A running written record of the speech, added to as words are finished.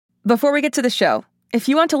Before we get to the show, if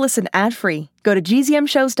you want to listen ad-free, go to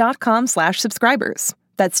gzmshows.com/subscribers.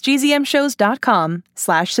 That's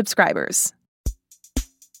gzmshows.com/subscribers.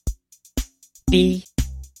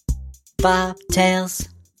 BeeBop Tales.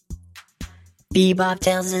 BeeBop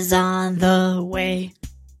Tales is on the way.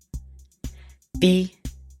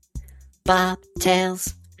 BeeBop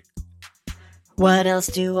Tales. What else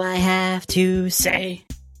do I have to say?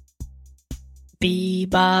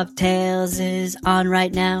 BeeBop Tales is on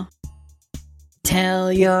right now.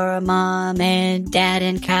 Tell your mom and dad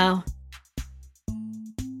and cow.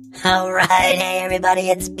 Alright, hey everybody,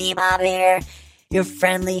 it's BeeBop here. Your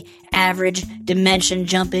friendly, average,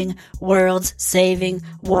 dimension-jumping, worlds-saving,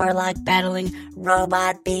 warlock-battling,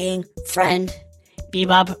 robot-being friend.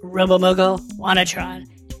 BeeBop Robomogo Wanatron.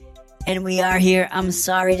 And we are here, I'm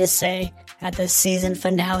sorry to say, at the season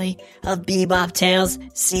finale of BeeBop Tales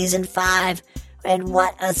Season 5. And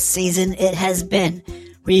what a season it has been.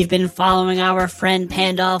 We've been following our friend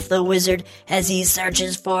Pandolf the Wizard as he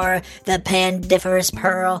searches for the pandiferous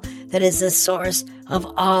pearl that is the source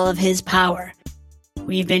of all of his power.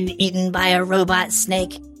 We've been eaten by a robot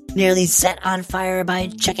snake, nearly set on fire by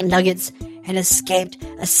chicken nuggets, and escaped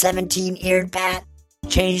a 17-eared bat,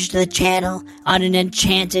 changed the channel on an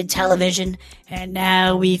enchanted television, and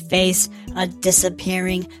now we face a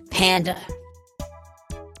disappearing panda.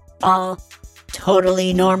 All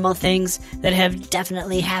totally normal things that have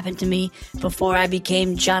definitely happened to me before I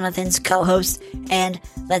became Jonathan's co-host and,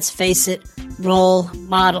 let's face it, role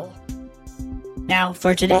model. Now,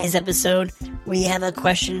 for today's episode, we have a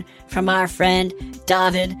question from our friend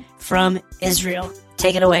David from Israel.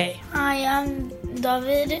 Take it away. Hi, I'm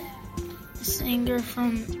David, singer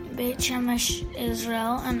from Beit Shemesh,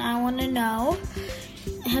 Israel, and I want to know,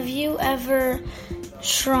 have you ever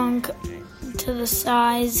shrunk to the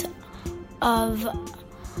size of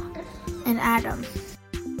an atom?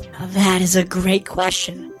 That is a great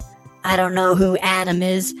question. I don't know who Adam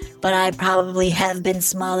is, but I probably have been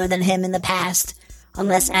smaller than him in the past.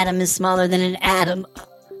 Unless Adam is smaller than an atom.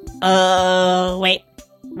 Wait.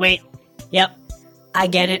 Yep, I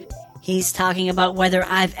get it. He's talking about whether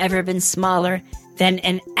I've ever been smaller than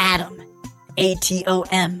an atom.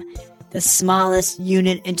 ATOM. The smallest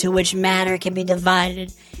unit into which matter can be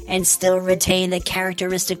divided and still retain the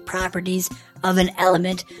characteristic properties of an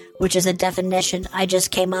element, which is a definition I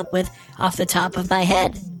just came up with off the top of my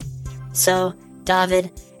head. So,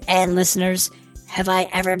 David and listeners, have I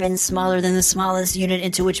ever been smaller than the smallest unit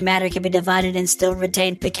into which matter can be divided and still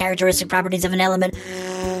retain the characteristic properties of an element?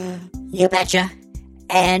 You betcha.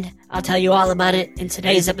 And I'll tell you all about it in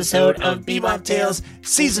today's episode of BeeBop Tales,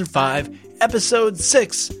 Season 5, Episode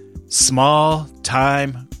 6, Small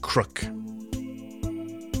Time Crook.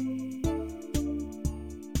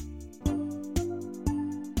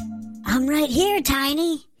 I'm right here,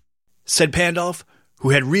 Tiny, said Pandolf, who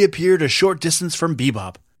had reappeared a short distance from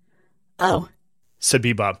BeeBop. Oh, said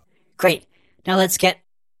BeeBop. Great. Now let's get...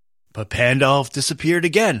 But Pandolf disappeared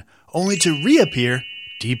again, only to reappear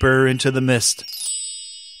deeper into the mist.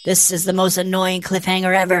 This is the most annoying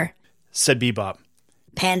cliffhanger ever, said BeeBop.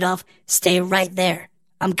 Pandolf, stay right there.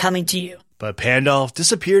 I'm coming to you. But Pandolf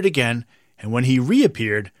disappeared again, and when he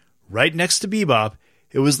reappeared, right next to BeeBop,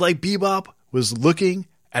 it was like BeeBop was looking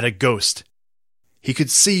at a ghost. He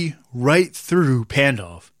could see right through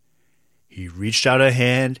Pandolf. He reached out a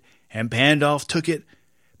hand, and Pandolf took it.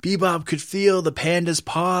 BeeBop could feel the panda's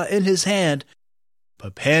paw in his hand,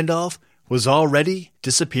 but Pandolf was already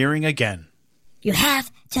disappearing again. You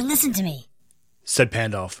have to listen to me, said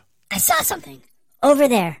Pandolf. I saw something over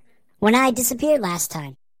there when I disappeared last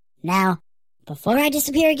time. Now, before I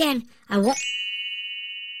disappear again, I will...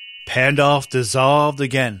 Pandolf dissolved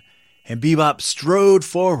again, and BeeBop strode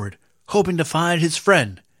forward, hoping to find his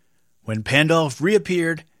friend. When Pandolf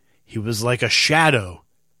reappeared, he was like a shadow,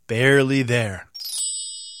 barely there.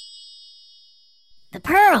 The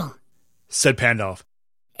pearl, said Pandolf.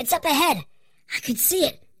 It's up ahead. I could see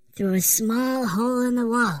it through a small hole in the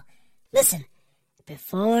wall. Listen,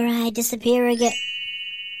 before I disappear again...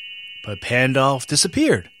 But Pandolf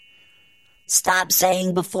disappeared. Stop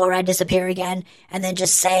saying before I disappear again, and then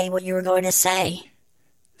just say what you were going to say,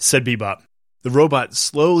 said BeeBop. The robot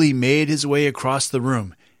slowly made his way across the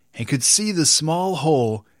room and could see the small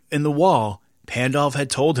hole in the wall Pandolf had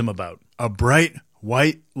told him about. A bright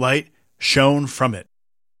white light shone from it.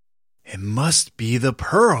 It must be the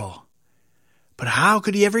pearl. But how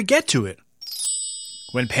could he ever get to it?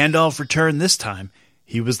 When Pandolf returned this time,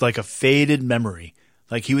 he was like a faded memory,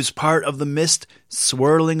 like he was part of the mist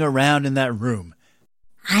swirling around in that room.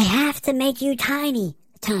 I have to make you tiny,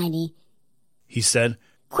 he said.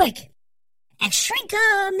 Quick!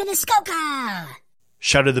 Exshrinka Miniskoka!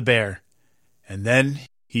 shouted the bear, and then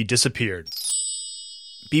he disappeared.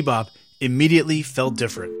 BeeBop immediately felt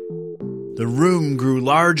different. The room grew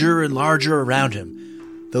larger and larger around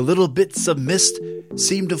him. The little bits of mist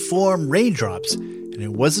seemed to form raindrops, and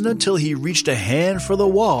it wasn't until he reached a hand for the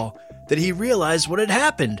wall that he realized what had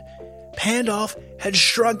happened. Pandolf had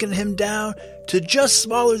shrunken him down to just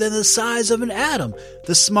smaller than the size of an atom,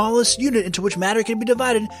 the smallest unit into which matter can be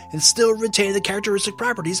divided and still retain the characteristic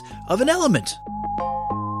properties of an element.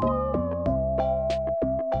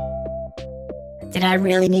 Did I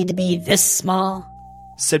really need to be this small?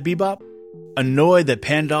 Said BeeBop, annoyed that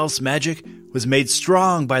Pandolf's magic was made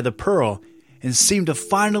strong by the pearl and seemed to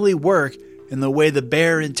finally work in the way the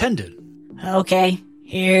bear intended. Okay,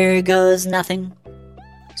 here goes nothing,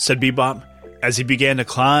 said BeeBop as he began to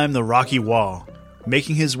climb the rocky wall,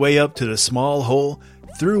 making his way up to the small hole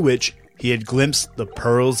through which he had glimpsed the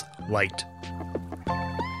pearl's light.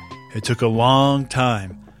 It took a long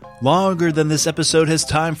time, longer than this episode has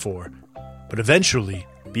time for, but eventually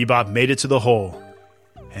BeeBop made it to the hole,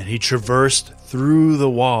 and he traversed through the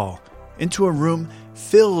wall into a room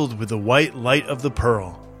filled with the white light of the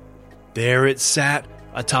pearl. There it sat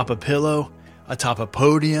atop a pillow, atop a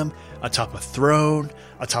podium, atop a throne,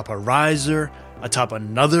 atop a riser, atop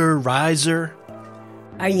another riser.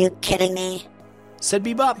 Are you kidding me? Said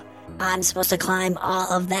BeeBop. I'm supposed to climb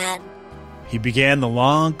all of that? He began the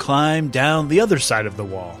long climb down the other side of the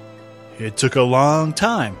wall. It took a long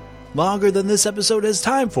time, longer than this episode has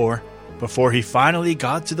time for, before he finally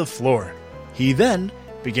got to the floor. He then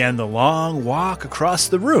began the long walk across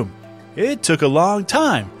the room. It took a long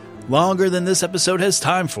time, longer than this episode has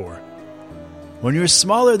time for. When you're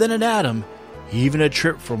smaller than an atom, even a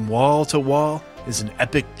trip from wall to wall is an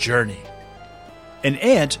epic journey. An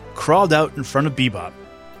ant crawled out in front of BeeBop.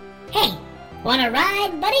 Hey, wanna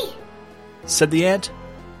ride, buddy? Said the ant.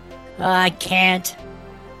 I can't.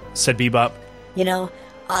 Said BeeBop. You know,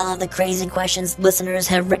 all of the crazy questions listeners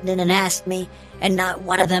have written in and asked me, and not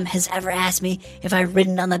one of them has ever asked me if I've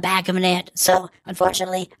ridden on the back of an ant, so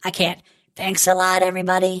unfortunately, I can't. Thanks a lot,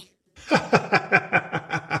 everybody.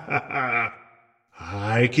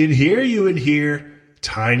 I can hear you in here,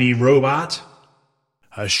 tiny robot.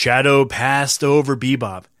 A shadow passed over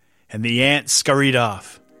BeeBop, and the ant scurried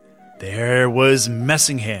off. There was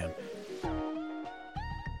Messingham,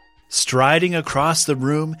 striding across the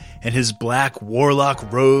room in his black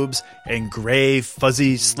warlock robes and gray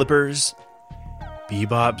fuzzy slippers.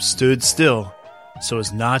 BeeBop stood still so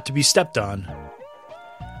as not to be stepped on.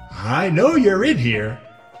 I know you're in here,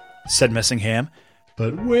 said Messingham.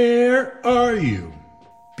 but where are you?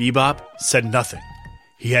 BeeBop said nothing.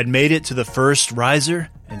 He had made it to the first riser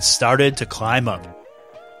and started to climb up.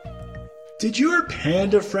 Did your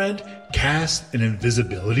panda friend cast an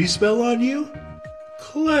invisibility spell on you?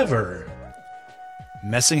 Clever.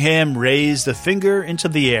 Messingham raised a finger into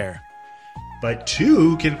the air. But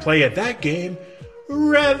two can play at that game.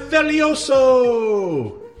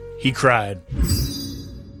 Revelioso! He cried.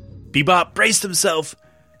 BeeBop braced himself,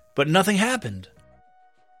 but nothing happened.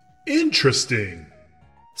 Interesting,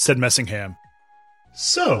 said Messingham.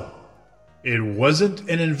 So, it wasn't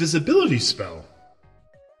an invisibility spell.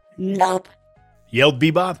 Nope. Yelled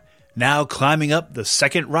BeeBop, now climbing up the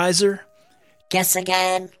second riser. Guess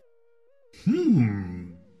again.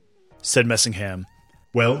 Said Messingham.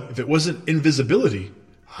 Well, if it wasn't invisibility,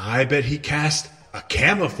 I bet he cast a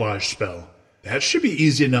camouflage spell. That should be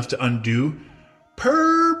easy enough to undo.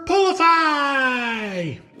 Purplify!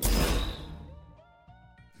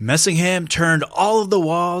 Messingham turned all of the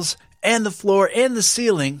walls and the floor and the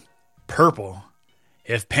ceiling purple.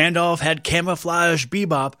 If Pandolf had camouflaged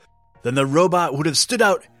BeeBop, then the robot would have stood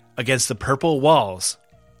out against the purple walls.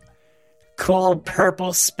 Cool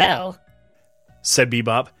purple spell. Said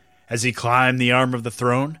BeeBop as he climbed the arm of the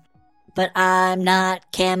throne. But I'm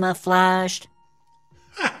not camouflaged.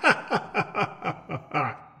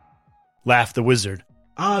 Laughed the wizard.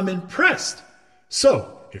 I'm impressed.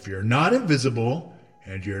 So, if you're not invisible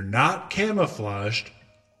and you're not camouflaged,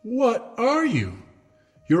 what are you?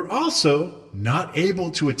 You're also not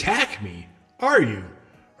able to attack me, are you?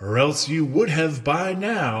 Or else you would have by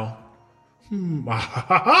now.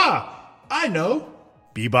 I know.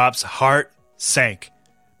 BeeBop's heart sank.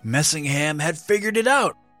 Messingham had figured it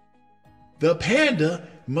out. The panda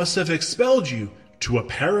must have expelled you to a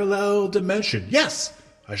parallel dimension. Yes,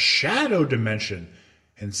 a shadow dimension.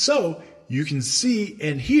 And so you can see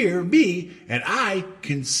and hear me, and I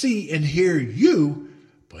can see and hear you,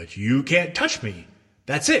 but you can't touch me.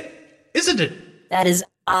 That's it, isn't it? That is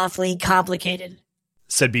awfully complicated,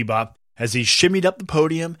 said BeeBop as he shimmied up the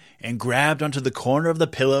podium and grabbed onto the corner of the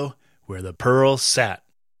pillow where the pearl sat.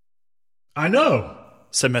 I know.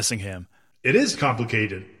 said Messingham. It is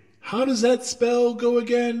complicated. How does that spell go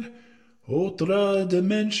again? Otra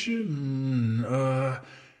dimension.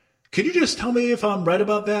 Can you just tell me if I'm right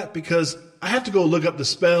about that? Because I have to go look up the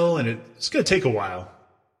spell, and it's going to take a while.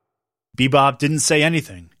 BeeBop didn't say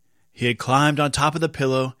anything. He had climbed on top of the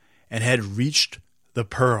pillow and had reached the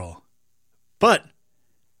pearl. But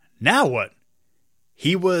now what?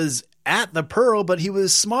 He was at the pearl, but he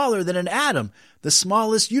was smaller than an atom, the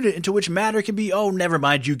smallest unit into which matter can be. Oh, never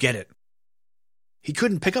mind, you get it. He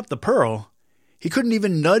couldn't pick up the pearl. He couldn't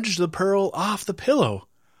even nudge the pearl off the pillow.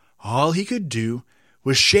 All he could do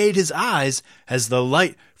was shade his eyes as the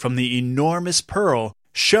light from the enormous pearl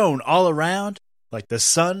shone all around like the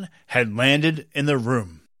sun had landed in the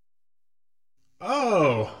room.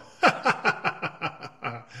 Oh,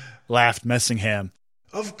 laughed Messingham.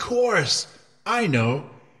 Of course. I know.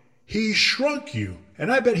 He shrunk you,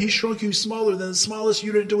 and I bet he shrunk you smaller than the smallest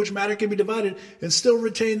unit into which matter can be divided and still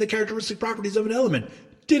retain the characteristic properties of an element,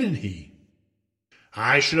 didn't he?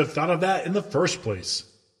 I should have thought of that in the first place.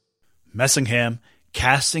 Messingham,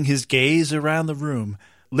 casting his gaze around the room,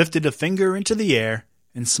 lifted a finger into the air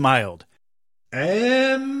and smiled.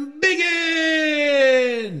 And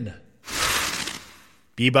begin!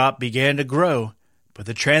 BeeBop began to grow, but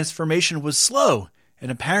the transformation was slow, and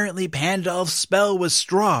apparently Pandolf's spell was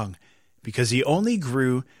strong, because he only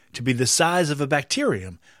grew to be the size of a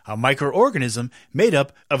bacterium, a microorganism made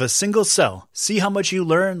up of a single cell. See how much you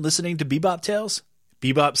learn listening to BeeBop tales?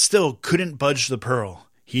 BeeBop still couldn't budge the pearl.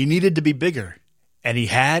 He needed to be bigger, and he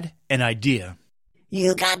had an idea.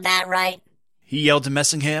 You got that right. He yelled to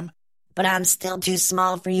Messingham. But I'm still too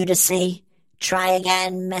small for you to see. Try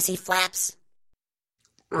again, messy flaps.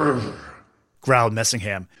 Growled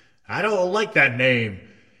Messingham. I don't like that name.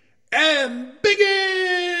 And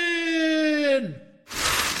begin!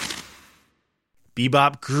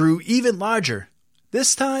 BeeBop grew even larger,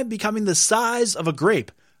 this time becoming the size of a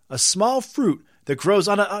grape, a small fruit that grows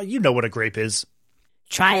on a... you know what a grape is.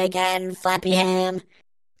 Try again, Flappy Ham.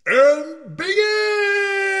 And begin!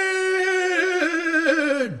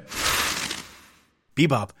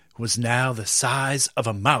 BeeBop was now the size of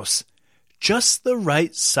a mouse, just the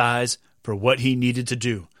right size for what he needed to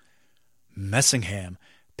do. Messingham,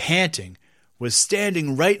 panting, was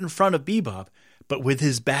standing right in front of BeeBop, but with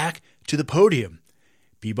his back to the podium.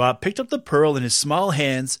 BeeBop picked up the pearl in his small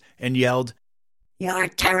hands and yelled, You're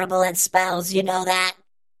terrible at spells, you know that?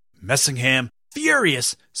 Messingham,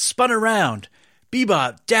 furious, spun around.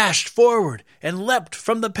 BeeBop dashed forward and leapt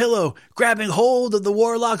from the pillow, grabbing hold of the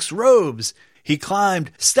warlock's robes. He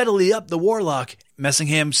climbed steadily up the warlock.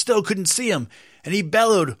 Messingham still couldn't see him, and he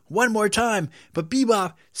bellowed one more time, but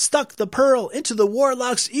BeeBop stuck the pearl into the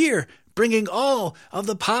warlock's ear, bringing all of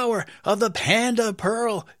the power of the panda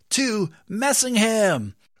pearl to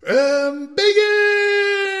Messingham. And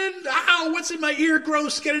begin! Ow, what's in my ear?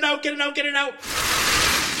 Gross. Get it out, get it out, get it out.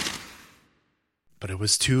 But it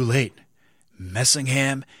was too late.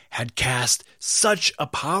 Messingham had cast such a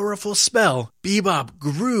powerful spell, BeeBop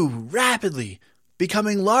grew rapidly,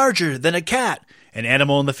 becoming larger than a cat, an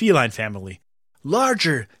animal in the feline family,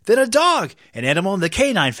 larger than a dog, an animal in the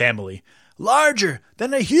canine family, larger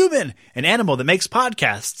than a human, an animal that makes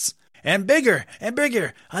podcasts, and bigger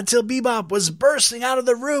until BeeBop was bursting out of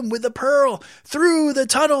the room with the pearl through the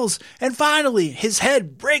tunnels, and finally, his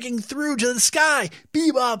head breaking through to the sky.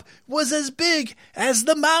 BeeBop was as big as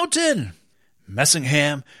the mountain.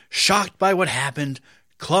 Messingham, shocked by what happened,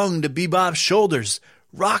 clung to BeeBop's shoulders,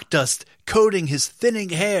 rock dust coating his thinning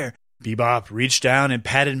hair. BeeBop reached down and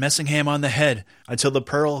patted Messingham on the head until the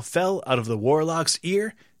pearl fell out of the warlock's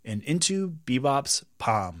ear and into BeeBop's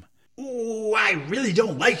palm. Ooh, I really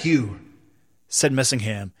don't like you, said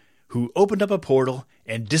Messingham, who opened up a portal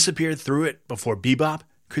and disappeared through it before BeeBop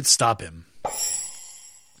could stop him.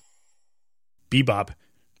 BeeBop,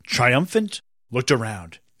 triumphant, looked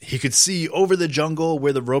around. He could see over the jungle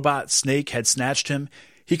where the robot snake had snatched him.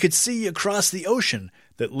 He could see across the ocean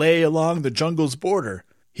that lay along the jungle's border.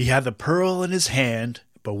 He had the pearl in his hand,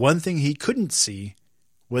 but one thing he couldn't see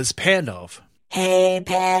was Pandolf. Hey,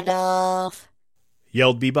 Pandolf,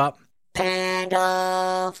 yelled BeeBop.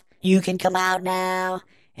 Pandolf, you can come out now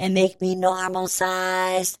and make me normal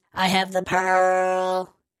sized. I have the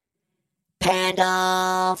pearl.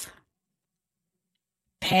 Pandolf.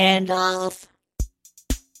 Pandolf.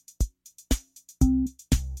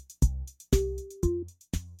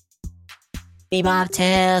 BeeBop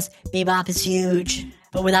Tales. BeeBop is huge.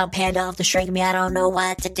 But without Pandolf to shrink me, I don't know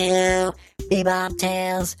what to do. BeeBop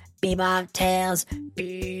Tales. BeeBop Tales.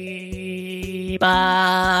 BeeBop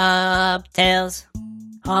Tales.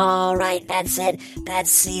 All right, that's it.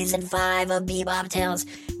 That's season 5 of BeeBop Tales.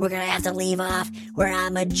 We're gonna have to leave off where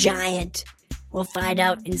I'm a giant. We'll find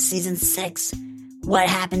out in season 6 what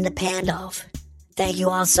happened to Pandolf. Thank you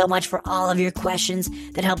all so much for all of your questions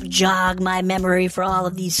that helped jog my memory for all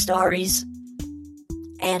of these stories.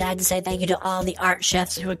 And I'd say thank you to all the art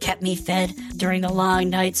chefs who have kept me fed during the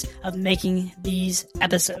long nights of making these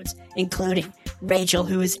episodes, including Rachel,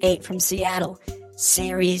 who is 8 from Seattle,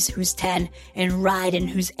 Ceres, who's 10, and Ryden,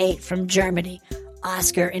 who's 8 from Germany,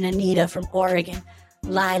 Oscar and Anita from Oregon,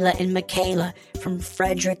 Lila and Michaela from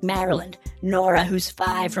Frederick, Maryland, Nora, who's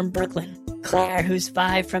 5 from Brooklyn, Claire, who's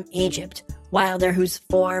 5 from Egypt, Wilder, who's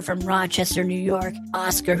 4 from Rochester, New York,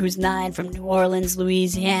 Oscar, who's 9 from New Orleans,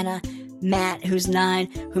 Louisiana, Matt, who's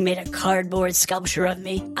 9, who made a cardboard sculpture of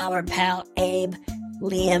me, our pal Abe,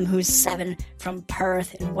 Liam, who's 7 from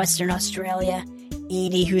Perth in Western Australia,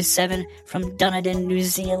 Edie, who's 7 from Dunedin, New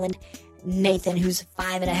Zealand, Nathan, who's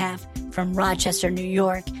 5.5 from Rochester, New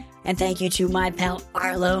York, and thank you to my pal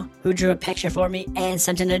Arlo, who drew a picture for me and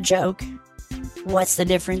sent in a joke. What's the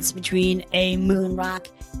difference between a moon rock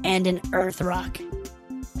and an earth rock?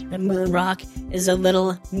 The moon rock is a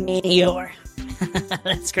little meteor.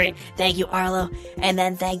 That's great. Thank you, Arlo. And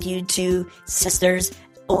then thank you to sisters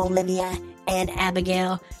Olivia and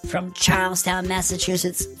Abigail from Charlestown,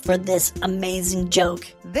 Massachusetts for this amazing joke.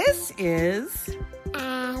 This is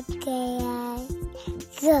Abigail's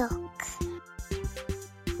joke.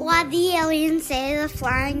 Why'd the alien say to the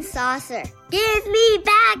flying saucer? Give me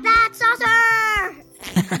back that saucer!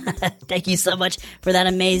 Thank you so much for that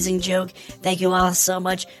amazing joke. Thank you all so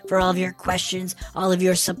much for all of your questions, all of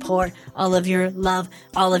your support, all of your love,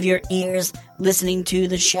 all of your ears listening to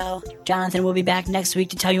the show. Jonathan will be back next week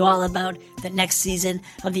to tell you all about the next season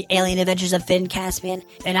of the Alien Adventures of Finn Caspian,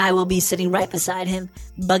 and I will be sitting right beside him,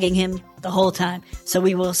 bugging him the whole time. So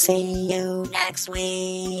we will see you next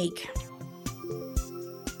week.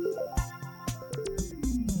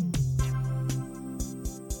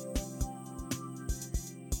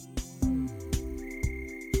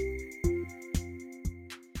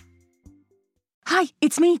 Hi,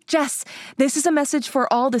 it's me, Jess. This is a message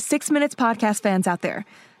for all the 6 Minutes podcast fans out there.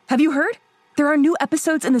 Have you heard? There are new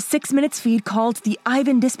episodes in the 6 Minutes feed called the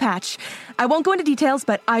Ivan Dispatch. I won't go into details,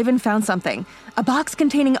 but Ivan found something. A box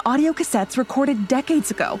containing audio cassettes recorded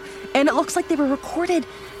decades ago. And it looks like they were recorded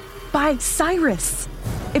by Cyrus.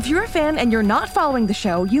 If you're a fan and you're not following the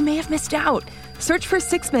show, you may have missed out. Search for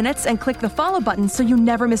 6 Minutes and click the follow button so you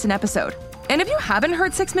never miss an episode. And if you haven't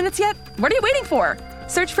heard 6 Minutes yet, what are you waiting for?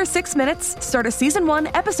 Search for 6 Minutes, start a Season 1,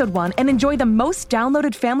 Episode 1, and enjoy the most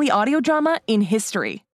downloaded family audio drama in history.